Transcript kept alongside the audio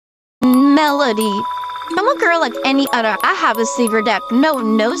Melody. I'm a girl like any other. I have a secret that no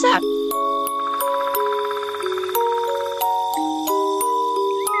one knows that.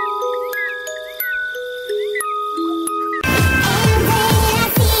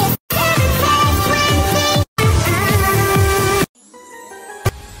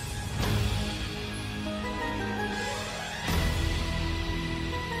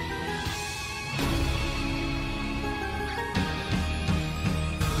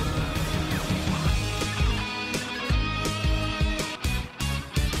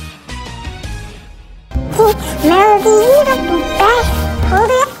 Melody, you're the best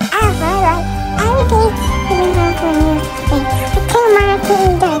holder ever. Like, everything you know from you. I take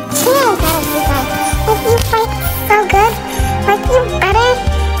Martin the chance out of you guys. Like, you fight so good. Like, you're better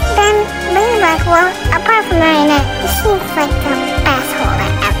than Ladybug. Well, apart from Marinette, she's like the best holder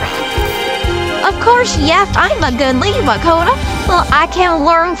ever. Of course, yes, I'm a good Ladybug holder. Well, I can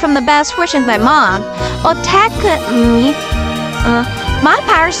learn from the best version of my mom. Well, technically, my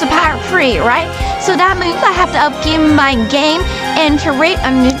powers are power-free, right? So that means I have to upgrade my game and create a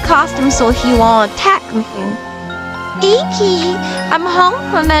new costume so he won't attack me. Iki, I'm home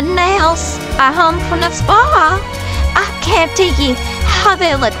from the nails. I'm home from the spa. I can't take it how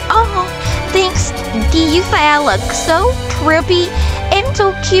they look. Oh, thanks, you say I look so pretty and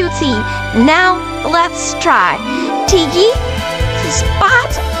so cutie. Now, let's try. Tiki,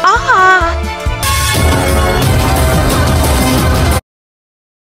 spot,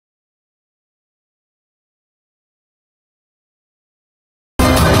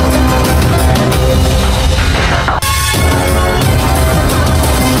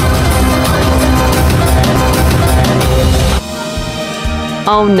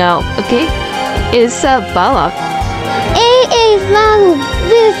 Oh no, okay? It's a Bella. It is not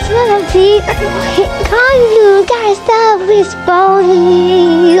this melody. Can't you guys stop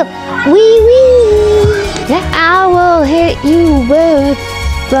responding? Yeah, I will hit you with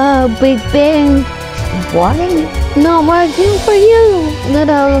the Big Bang. Warning. No more room for you,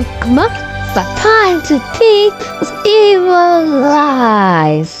 little muck. But time to take evil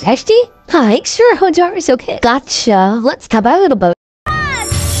lies. Hasty? Hi, sure, Hojar is okay. Gotcha. Let's have a little bit.